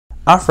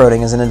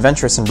Off-roading is an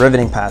adventurous and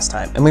riveting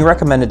pastime, and we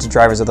recommend it to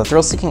drivers with a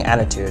thrill-seeking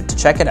attitude to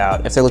check it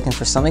out if they're looking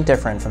for something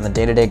different from the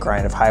day-to-day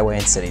grind of highway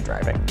and city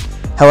driving.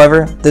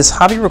 However, this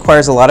hobby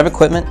requires a lot of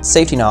equipment,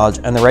 safety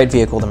knowledge, and the right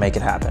vehicle to make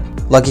it happen.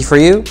 Lucky for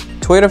you,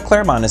 Toyota of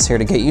Clermont is here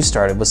to get you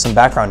started with some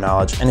background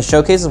knowledge and a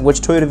showcase of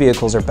which Toyota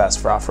vehicles are best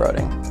for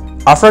off-roading.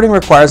 Off-roading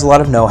requires a lot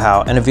of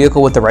know-how and a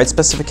vehicle with the right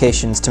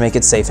specifications to make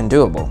it safe and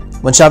doable.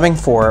 When shopping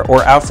for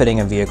or outfitting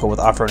a vehicle with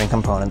off-roading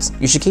components,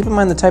 you should keep in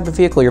mind the type of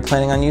vehicle you're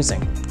planning on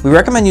using. We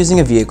recommend using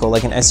a vehicle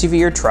like an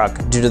SUV or truck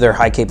due to their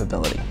high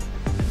capability.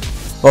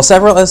 While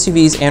several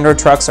SUVs and/or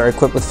trucks are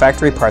equipped with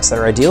factory parts that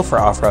are ideal for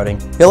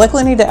off-roading, you'll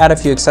likely need to add a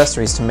few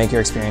accessories to make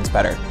your experience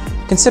better.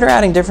 Consider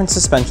adding different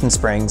suspension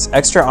springs,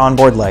 extra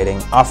onboard lighting,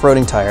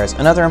 off-roading tires,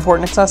 and other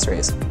important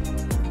accessories.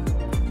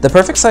 The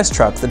perfect size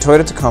truck, the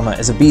Toyota Tacoma,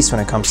 is a beast when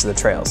it comes to the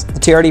trails. The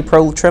TRD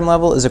Pro trim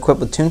level is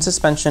equipped with tuned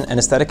suspension and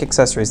aesthetic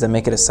accessories that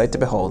make it a sight to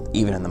behold,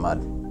 even in the mud.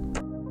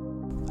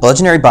 A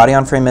legendary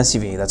body-on-frame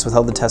SUV that's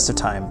withheld the test of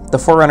time, the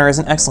 4Runner is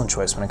an excellent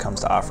choice when it comes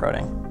to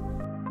off-roading.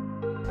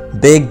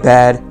 Big,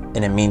 bad,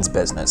 and it means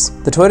business.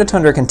 The Toyota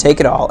Tundra can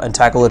take it all and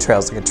tackle the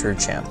trails like a true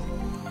champ.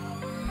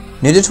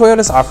 New to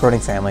Toyota's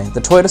off-roading family,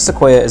 the Toyota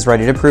Sequoia is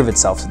ready to prove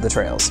itself to the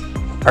trails.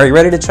 Are you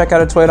ready to check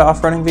out a Toyota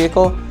off-roading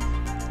vehicle?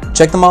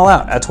 Check them all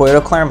out at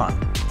Toyota Clermont.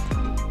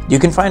 You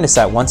can find us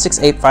at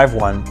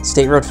 16851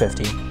 State Road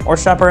 50 or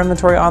shop our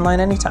inventory online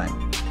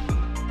anytime.